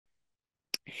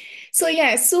So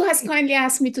yeah, Sue has kindly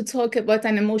asked me to talk about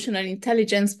an emotional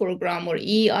intelligence program or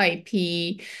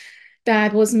EIP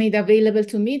that was made available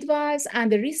to midwives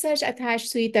and the research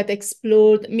attached to it that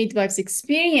explored midwives'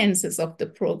 experiences of the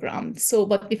program. So,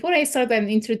 but before I start and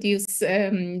introduce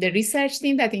the research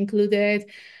team that included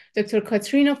Dr.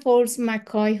 Katrina Forbes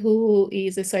McCoy, who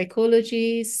is a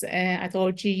psychologist at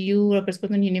RGU, Robert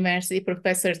Bolton University,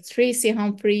 Professor Tracy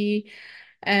Humphrey,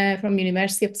 from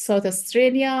University of South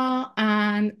Australia,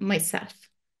 and myself.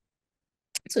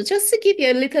 So just to give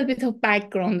you a little bit of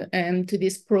background to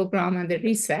this program and the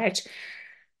research,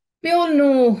 we all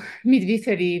know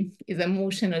midwifery is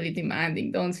emotionally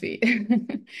demanding, don't we?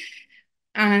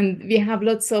 And we have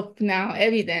lots of now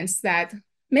evidence that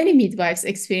many midwives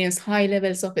experience high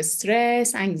levels of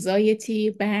stress, anxiety,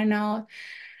 burnout,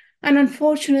 and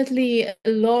unfortunately, a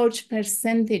large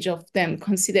percentage of them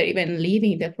consider even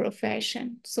leaving the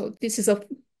profession. So this is of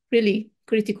really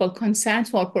critical concern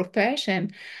for our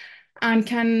profession and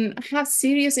can have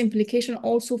serious implication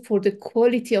also for the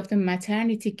quality of the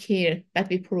maternity care that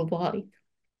we provide.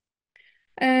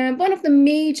 One of the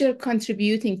major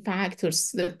contributing factors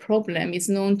to the problem is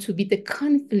known to be the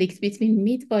conflict between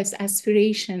midwives'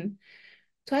 aspiration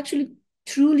to actually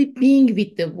truly being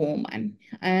with the woman,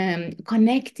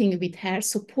 connecting with her,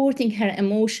 supporting her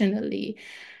emotionally,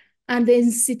 and the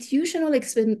institutional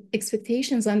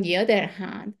expectations on the other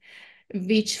hand,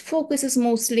 which focuses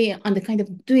mostly on the kind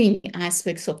of doing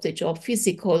aspects of the job,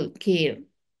 physical care.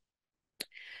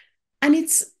 And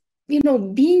it's,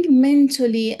 being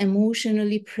mentally,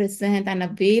 emotionally present and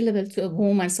available to a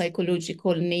woman's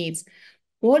psychological needs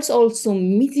whilst also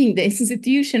meeting the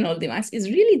institutional demands is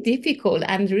really difficult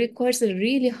and requires a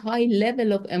really high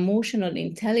level of emotional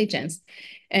intelligence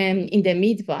in the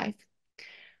midwife.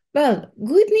 Well,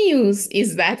 good news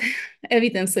is that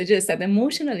evidence suggests that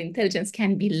emotional intelligence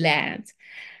can be learned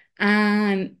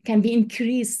and can be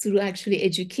increased through actually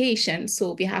education.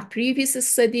 So we have previous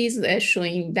studies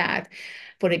showing that,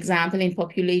 for example, in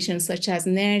populations such as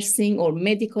nursing or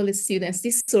medical students,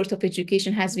 this sort of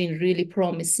education has been really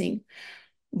promising.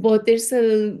 But there's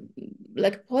a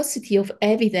paucity of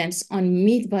evidence on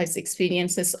midwives'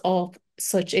 experiences of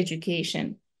such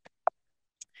education.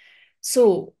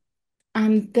 So,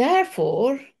 and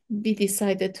therefore, we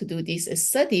decided to do this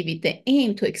study with the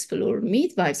aim to explore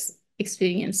midwives'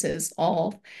 experiences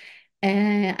of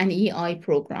an EI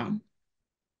program.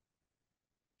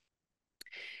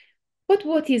 But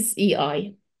what is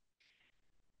EI?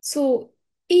 So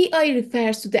EI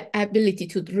refers to the ability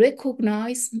to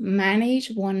recognize,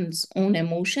 manage one's own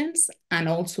emotions, and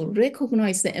also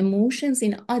recognize the emotions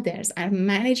in others and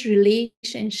manage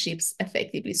relationships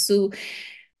effectively. So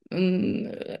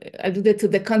alluded to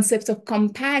the concept of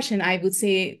compassion, I would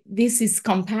say this is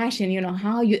compassion,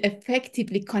 how you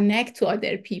effectively connect to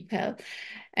other people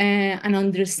and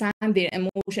understand their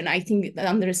emotion. I think that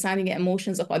understanding the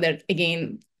emotions of others,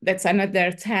 again, that's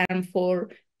another term for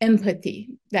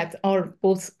empathy that are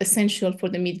both essential for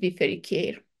the midwifery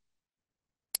care.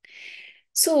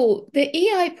 So the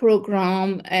AI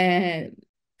program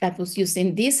that was used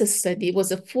in this study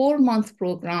was a 4-month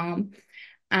program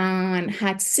and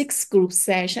had 6 group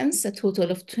sessions, a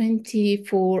total of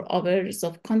 24 hours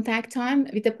of contact time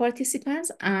with the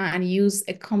participants, and used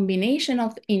a combination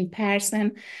of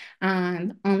in-person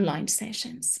and online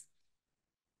sessions.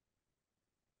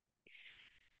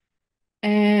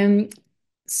 And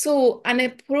a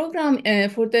program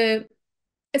for the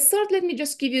start, let me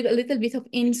just give you a little bit of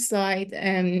insight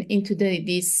into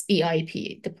this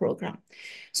EIP, the program.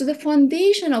 So the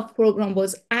foundation of program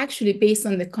was actually based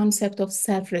on the concept of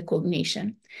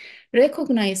self-recognition,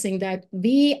 recognizing that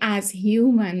we as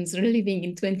humans living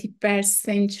in 21st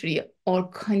century are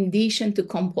conditioned to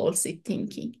compulsive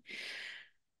thinking.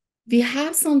 We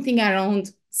have something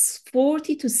around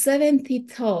 40 to 70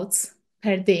 thoughts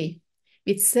per day,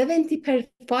 with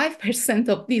 75%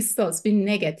 of these thoughts being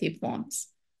negative ones.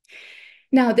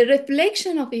 Now, the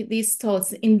reflection of these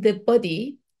thoughts in the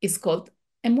body is called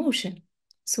emotion.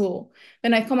 So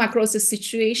when I come across a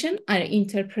situation, I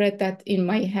interpret that in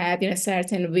my head in a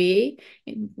certain way.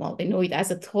 Well, we know it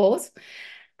as a thought.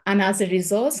 And as a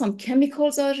result, some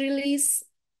chemicals are released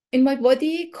in my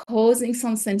body, causing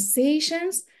some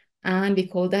sensations, and we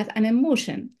call that an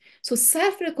emotion. So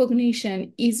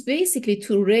self-recognition is basically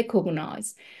to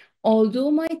recognize,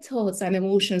 although my thoughts and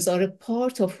emotions are a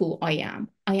part of who I am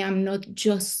not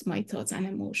just my thoughts and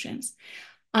emotions.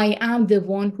 I am the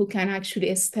one who can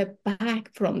actually step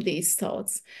back from these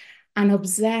thoughts and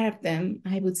observe them,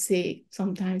 I would say,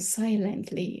 sometimes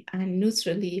silently and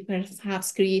neutrally,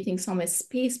 perhaps creating some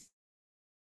space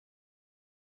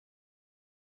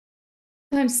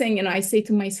sometimes saying, I say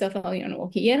to myself, oh,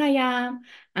 okay, here I am,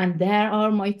 and there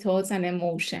are my thoughts and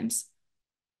emotions.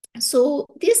 So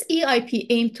this EIP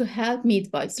aimed to help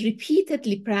midwives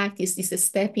repeatedly practice this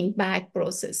stepping back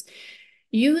process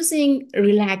using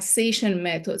relaxation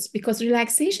methods, because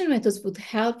relaxation methods would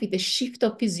help with the shift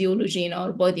of physiology in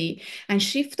our body and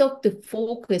shift up the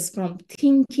focus from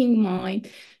thinking mind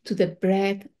to the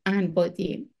breath and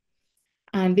body,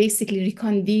 and basically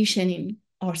reconditioning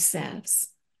ourselves.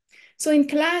 So in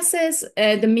classes,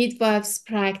 the midwives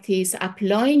practice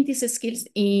applying these skills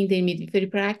in their midwifery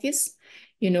practice,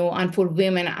 and for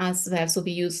women as well. So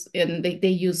we use, they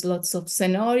use lots of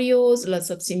scenarios, lots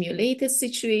of simulated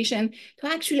situation to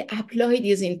actually apply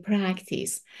these in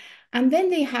practice. And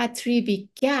then they had 3 week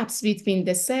gaps between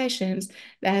the sessions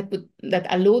that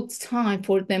allowed time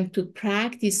for them to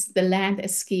practice the land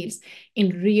skills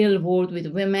in real world with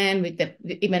women, with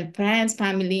even friends,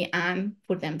 family, and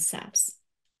for themselves.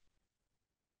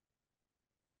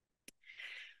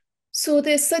 So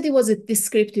the study was had a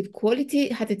descriptive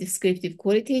qualitative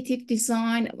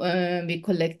design. We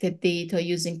collected data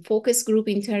using focus group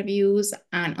interviews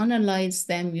and analyzed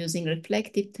them using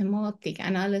reflective thematic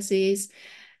analysis.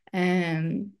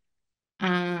 And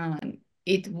the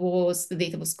data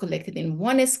was collected in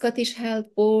one Scottish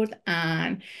Health Board,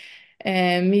 and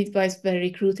midwives were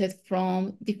recruited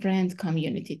from different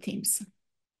community teams.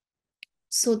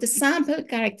 So the sample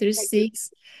characteristics,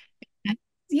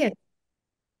 yes.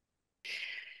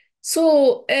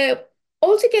 So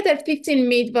altogether, 15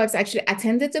 midwives actually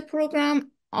attended the program,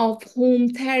 of whom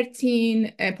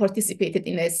 13 participated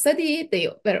in the study. They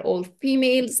were all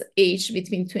females, aged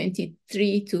between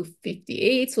 23 to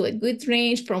 58, so a good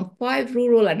range from 5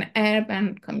 rural and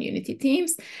urban community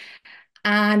teams.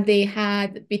 And they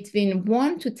had between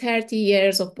 1 to 30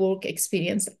 years of work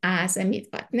experience as a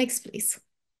midwife. Next, please.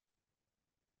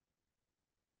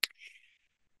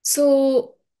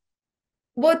 So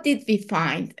what did we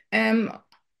find?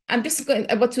 I'm just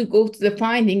about to go to the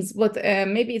findings, but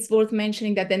maybe it's worth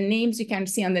mentioning that the names you can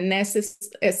see on the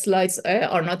next slides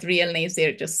are not real names,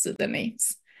 they're just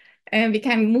pseudonyms. And we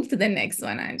can move to the next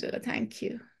one, Angela, thank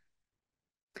you.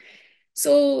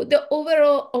 So the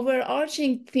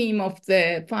overarching theme of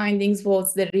the findings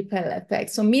was the ripple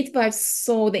effect. So midwives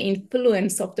saw the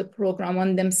influence of the program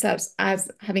on themselves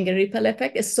as having a ripple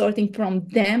effect, starting from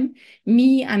them,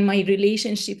 me and my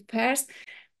relationship first,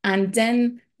 and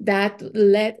then that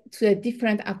led to a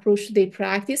different approach to their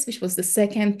practice, which was the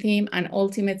second theme, and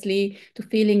ultimately to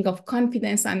feeling of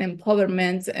confidence and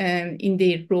empowerment in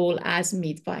their role as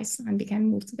midwives. And we can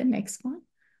move to the next one.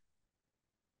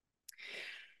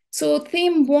 So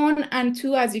theme 1 and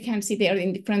 2, as you can see, they are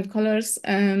in different colors.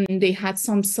 They had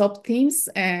some sub-themes.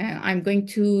 We're going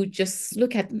to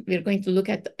look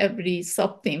at every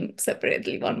sub-theme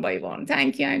separately, one by one.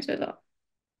 Thank you, Angela.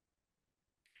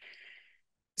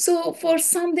 So for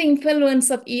some, the influence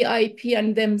of EIP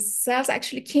on themselves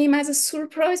actually came as a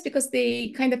surprise, because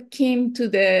they kind of came to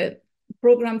the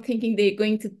program thinking they're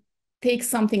going to take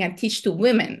something and teach to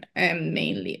women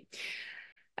mainly.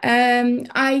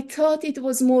 I thought it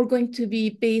was more going to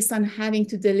be based on having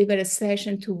to deliver a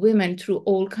session to women through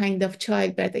all kind of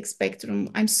childbirth spectrum.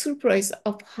 I'm surprised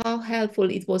of how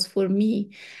helpful it was for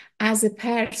me as a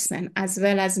person, as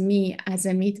well as me as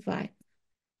a midwife.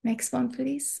 Next one,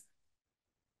 please.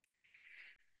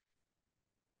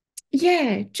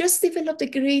 Yeah, just develop a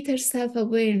greater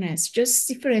self-awareness, just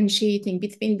differentiating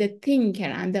between the thinker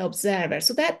and the observer.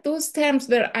 So that those terms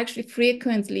were actually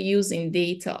frequently used in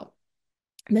data,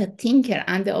 the thinker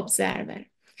and the observer.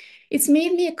 It's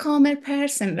made me a calmer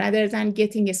person rather than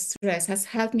getting stressed, has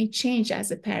helped me change as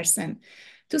a person,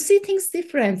 to see things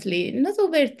differently, not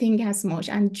overthink as much,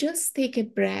 and just take a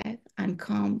breath and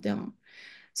calm down.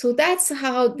 So that's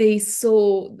how they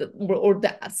saw the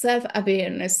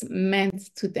self-awareness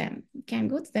meant to them. You can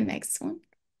go to the next one.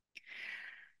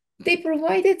 They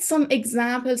provided some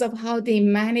examples of how they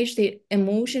manage their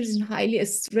emotions in highly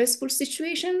stressful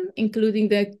situations, including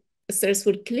the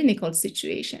stressful clinical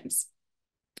situations.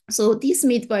 So this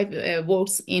midwife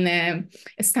works in a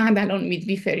standalone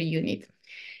midwifery unit.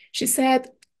 She said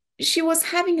she was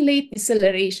having late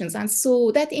decelerations, and so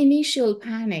that initial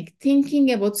panic,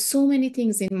 thinking about so many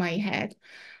things in my head.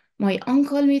 My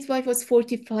on-call midwife was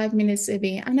 45 minutes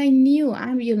away, and I knew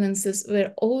ambulances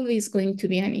were always going to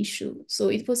be an issue. So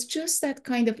it was just that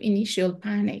kind of initial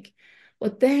panic,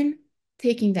 but then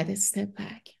taking that a step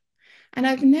back. And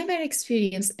I've never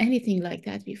experienced anything like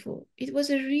that before. It was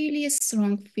a really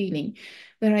strong feeling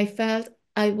where I felt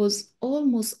I was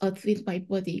almost out with my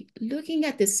body, looking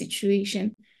at the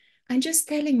situation and just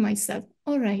telling myself,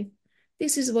 all right,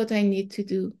 this is what I need to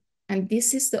do, and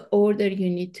this is the order you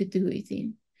need to do it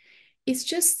in. It's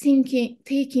just thinking,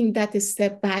 taking that a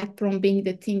step back from being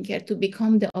the thinker to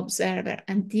become the observer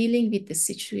and dealing with the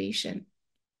situation.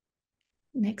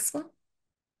 Next one.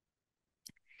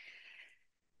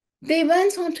 They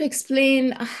went on to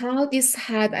explain how this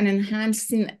had an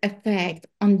enhancing effect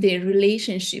on their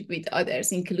relationship with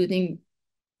others, including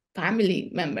family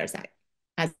members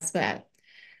as well.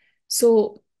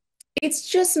 So it's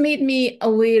just made me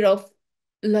aware of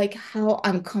like how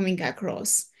I'm coming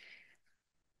across.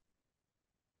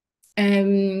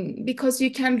 Because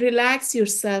you can relax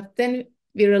yourself, then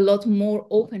we're a lot more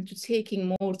open to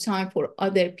taking more time for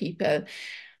other people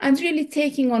and really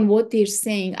taking on what they're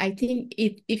saying. I think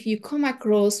if you come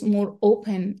across more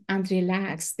open and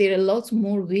relaxed, they're a lot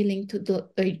more willing to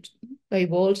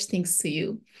divulge things to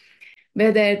you,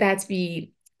 whether that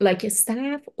be like a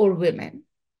staff or women.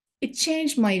 It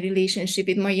changed my relationship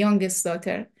with my youngest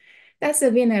daughter. That's a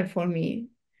winner for me,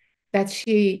 that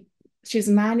she's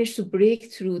managed to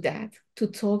break through that, to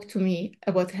talk to me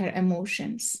about her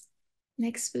emotions.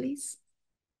 Next, please.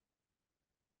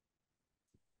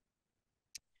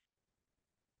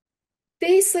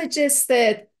 They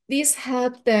suggested this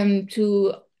helped them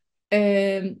to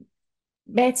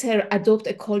better adopt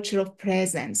a culture of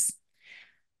presence.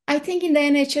 I think in the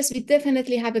NHS, we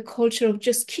definitely have a culture of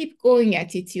just keep going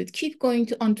attitude, keep going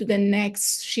onto the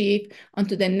next shift,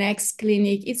 onto the next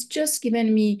clinic. It's just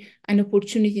given me an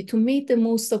opportunity to make the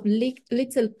most of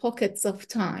little pockets of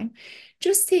time.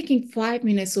 Just taking 5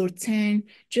 minutes or 10,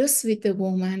 just with the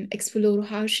woman, explore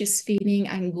how she's feeling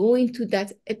and go into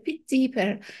that a bit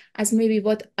deeper as maybe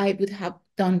what I would have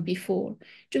done before.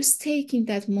 Just taking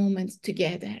that moment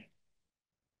together.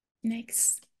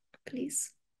 Next,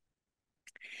 please.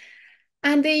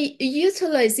 And they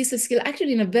utilize this skill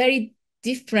actually in a very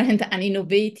different and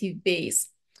innovative ways.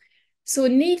 So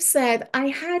Neve said, I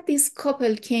had this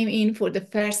couple came in for the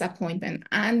first appointment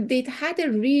and they'd had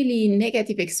a really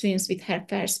negative experience with her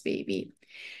first baby.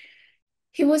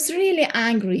 He was really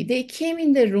angry. They came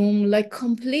in the room like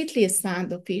completely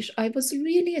standoffish. I was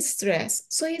really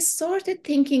stressed. So I started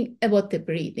thinking about the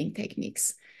breathing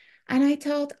techniques. And I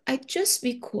thought I'd just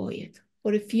be quiet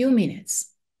for a few minutes.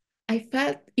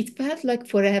 It felt like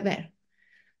forever,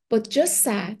 but just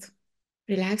sat,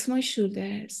 relaxed my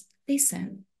shoulders,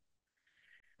 listened.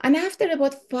 And after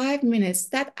about 5 minutes,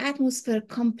 that atmosphere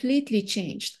completely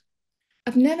changed.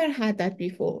 I've never had that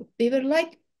before. They were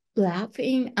like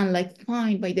laughing and like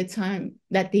fine by the time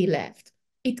that they left.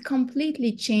 It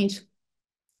completely changed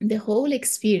the whole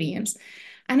experience.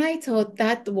 And I thought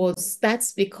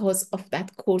that's because of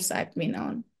that course I've been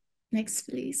on. Next,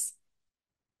 please.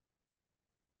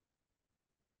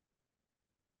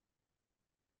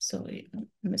 Sorry,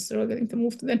 I'm struggling to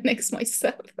move to the next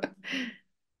myself.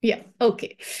 Yeah,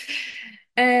 okay.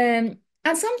 And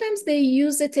sometimes they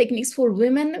use the techniques for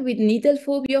women with needle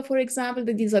phobia, for example.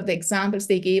 These are the examples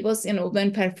they gave us,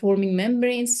 when performing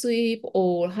membrane sweep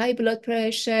or high blood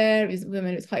pressure, with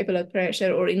women with high blood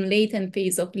pressure or in latent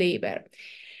phase of labor.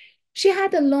 She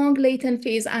had a long latent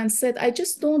phase and said, I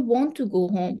just don't want to go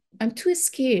home. I'm too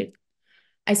scared.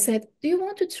 I said, do you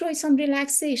want to try some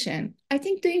relaxation? I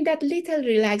think doing that little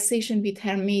relaxation with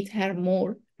her made her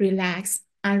more relaxed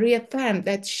and reaffirmed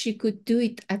that she could do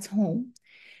it at home.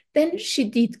 Then she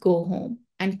did go home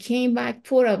and came back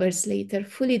 4 hours later,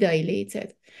 fully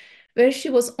dilated, where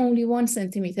she was only 1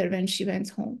 centimeter when she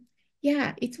went home.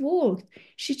 Yeah, it worked.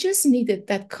 She just needed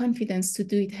that confidence to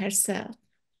do it herself.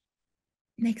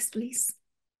 Next, please.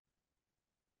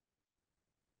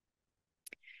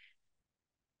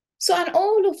 So, and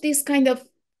all of this kind of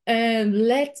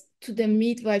led to the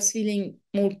midwives feeling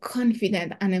more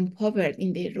confident and empowered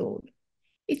in their role.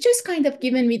 It's just kind of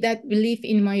given me that belief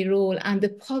in my role and the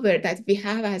power that we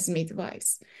have as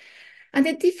midwives and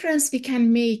the difference we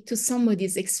can make to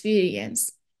somebody's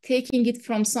experience, taking it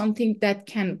from something that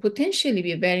can potentially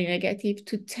be very negative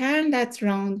to turn that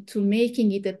around to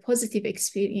making it a positive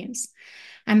experience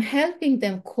and helping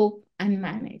them cope and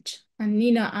manage. And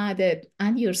Nina added,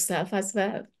 and yourself as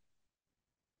well.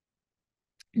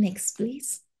 Next,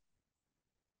 please.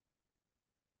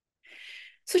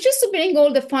 So just to bring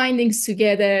all the findings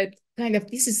together, kind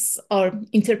of this is our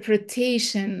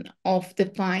interpretation of the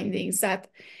findings, that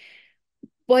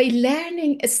by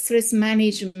learning stress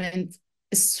management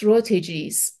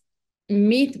strategies,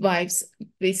 midwives,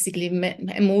 basically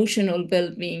emotional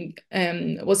well-being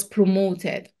was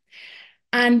promoted.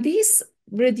 And this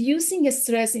reducing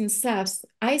stress in staff,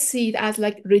 I see it as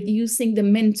like reducing the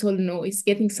mental noise,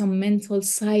 getting some mental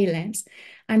silence.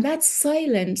 And that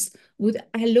silence would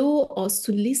allow us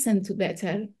to listen to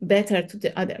better to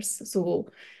the others. So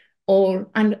or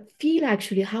and feel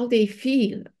actually how they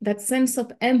feel, that sense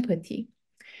of empathy.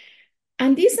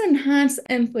 And this enhanced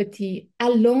empathy,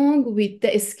 along with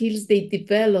the skills they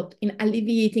developed in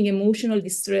alleviating emotional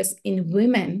distress in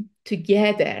women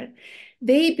together,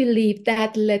 they believe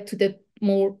that led to the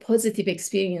more positive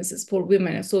experiences for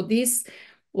women. So this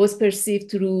was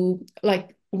perceived through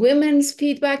like women's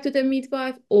feedback to the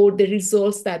midwife or the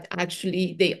results that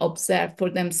actually they observed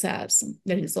for themselves,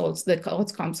 the results, the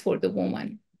outcomes for the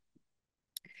woman.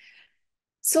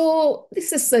 So this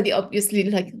study, obviously,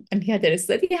 like any other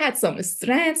study, had some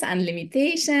strengths and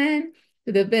limitation.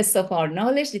 To the best of our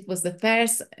knowledge, it was the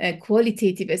first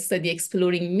qualitative study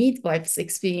exploring midwives'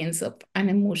 experience of an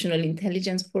emotional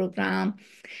intelligence program.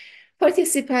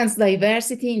 Participants'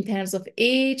 diversity in terms of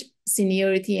age,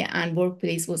 seniority, and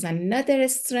workplace was another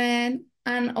strength.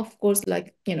 And of course,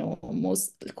 like,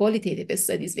 most qualitative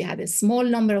studies, we had a small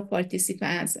number of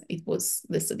participants.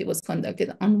 The study was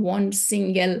conducted on one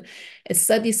single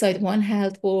study site, one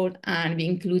health board, and we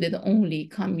included only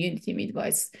community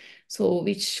midwives, so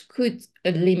which could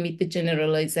limit the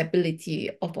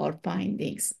generalizability of our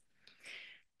findings.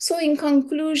 So in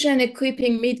conclusion,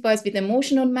 equipping midwives with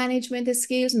emotional management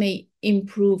skills may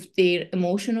improve their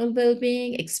emotional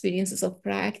well-being, experiences of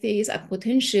practice, and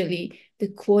potentially the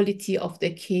quality of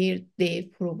the care they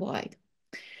provide.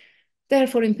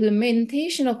 Therefore,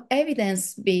 implementation of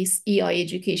evidence-based EI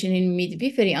education in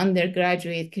midwifery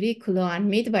undergraduate curricula and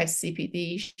midwife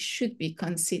CPD should be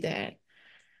considered.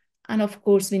 And of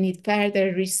course, we need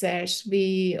further research.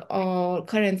 We are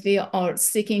currently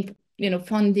seeking,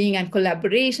 funding and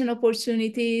collaboration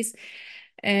opportunities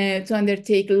to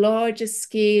undertake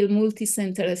large-scale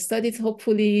multi-center studies,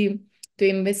 hopefully to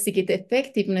investigate the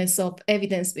effectiveness of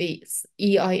evidence-based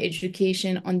EI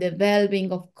education on the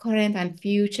well-being of current and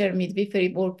future midwifery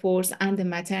workforce and the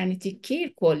maternity care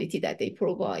quality that they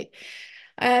provide.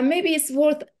 Maybe it's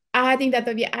worth adding that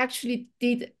we actually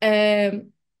did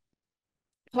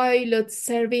pilot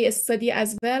survey study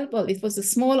as well. Well, it was a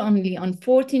small, only on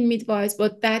 14 midwives,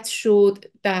 but that showed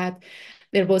that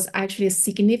there was actually a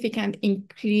significant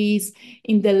increase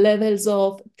in the levels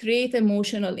of trait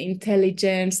emotional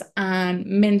intelligence and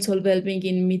mental well-being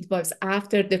in midwives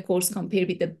after the course compared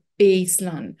with the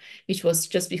baseline, which was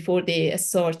just before they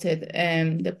started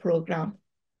the program.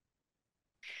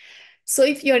 So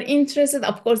if you're interested,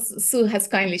 of course, Sue has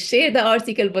kindly shared the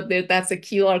article, but that's a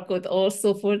QR code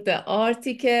also for the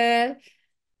article.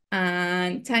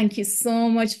 And thank you so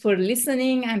much for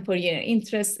listening and for your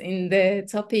interest in the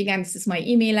topic. And this is my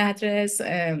email address.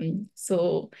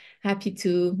 So happy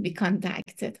to be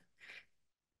contacted.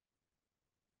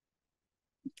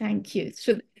 Thank you.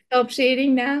 Should I stop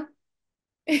sharing now?